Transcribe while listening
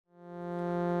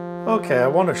Okay, I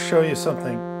want to show you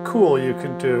something cool you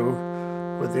can do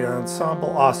with the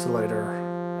Ensemble Oscillator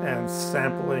and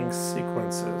sampling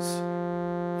sequences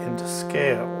into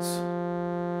scales.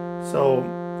 So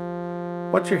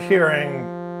what you're hearing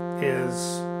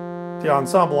is the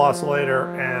Ensemble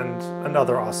Oscillator and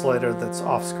another oscillator that's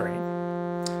off screen.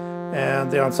 And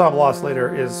the Ensemble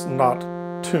Oscillator is not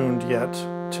tuned yet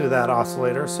to that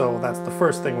oscillator, so that's the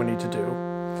first thing we need to do.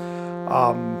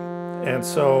 And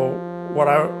so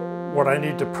what I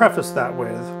need to preface that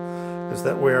with is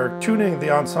that we're tuning the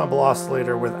Ensemble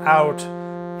Oscillator without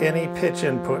any pitch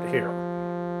input here.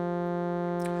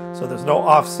 So there's no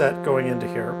offset going into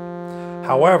here.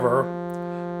 However,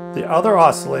 the other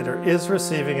oscillator is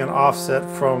receiving an offset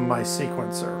from my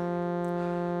sequencer.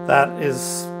 That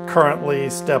is currently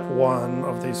step 1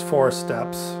 of these 4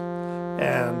 steps,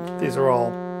 and these are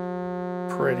all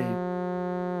pretty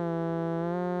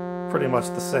much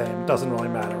the same. Doesn't really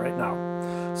matter right now.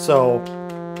 So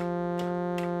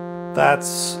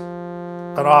that's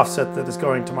an offset that is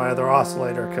going to my other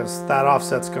oscillator because that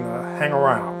offset's going to hang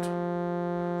around.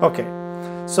 Okay,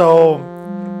 so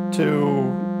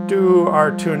to do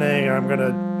our tuning, I'm going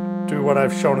to do what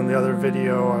I've shown in the other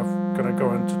video. I'm going to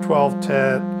go into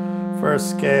 12-tet, first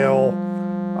scale,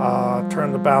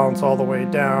 turn the balance all the way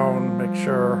down, make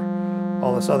sure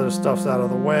all this other stuff's out of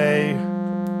the way,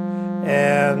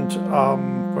 and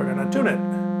we're going to tune it.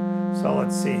 So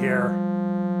let's see here.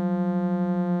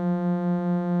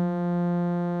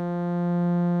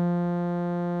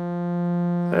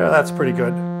 There, that's pretty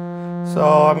good. So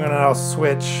I'm going to now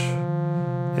switch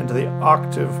into the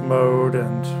octave mode,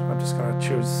 and I'm just going to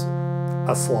choose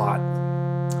a slot.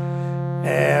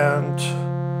 And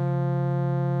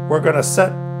we're going to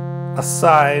set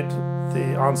aside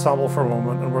the ensemble for a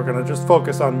moment, and we're going to just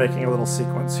focus on making a little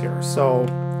sequence here. So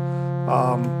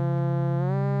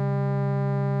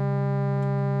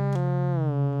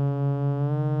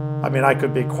I mean, I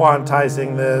could be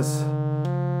quantizing this.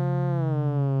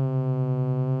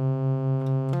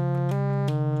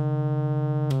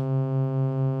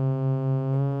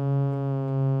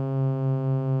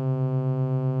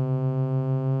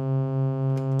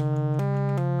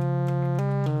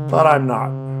 But I'm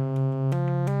not.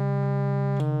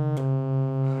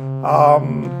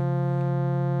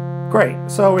 Great,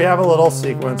 so we have a little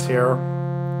sequence here.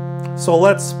 So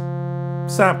let's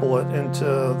sample it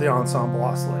into the Ensemble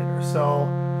Oscillator. So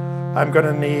I'm going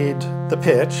to need the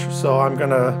pitch, so I'm going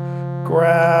to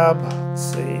grab, let's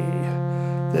see,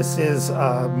 this is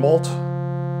a molt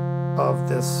of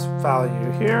this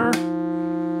value here,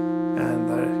 and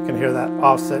you can hear that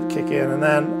offset kick in, and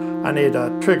then I need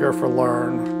a trigger for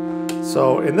learn.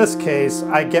 So in this case,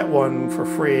 I get one for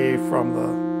free from the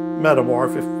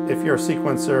Metamorph. If your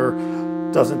sequencer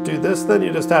doesn't do this, then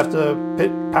you just have to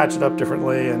patch it up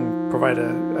differently and provide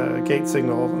a gate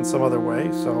signal in some other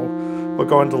way. So we'll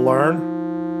go into learn,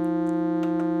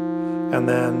 and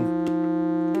then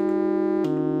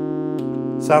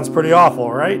sounds pretty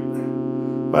awful, right?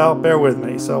 Well, bear with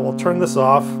me. So we'll turn this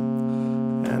off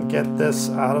and get this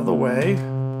out of the way.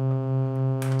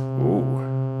 Ooh.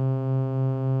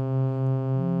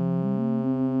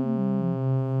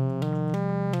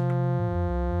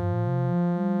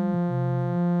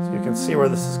 So you can see where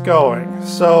this is going.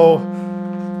 So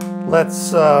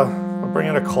let's bring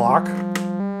in a clock.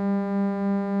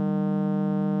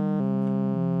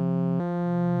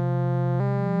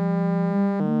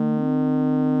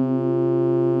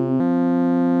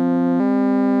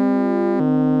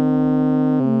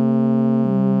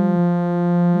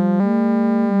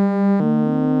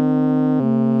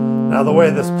 Now the way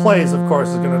this plays, of course,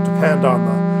 is going to depend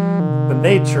on the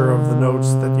nature of the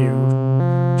notes that you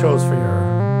chose for your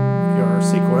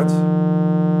sequence.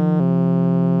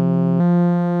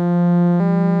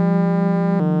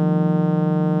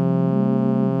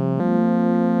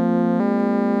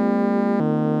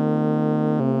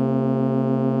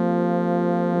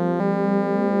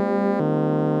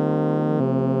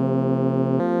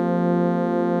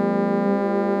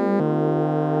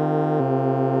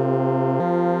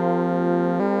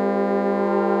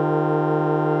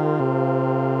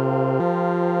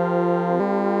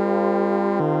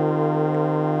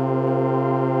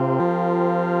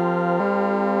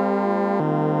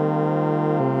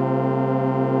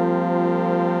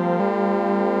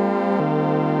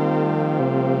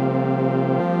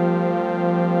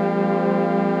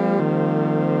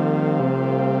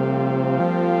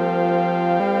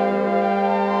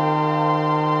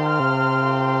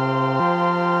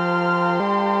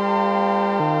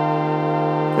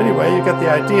 Anyway, you get the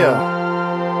idea.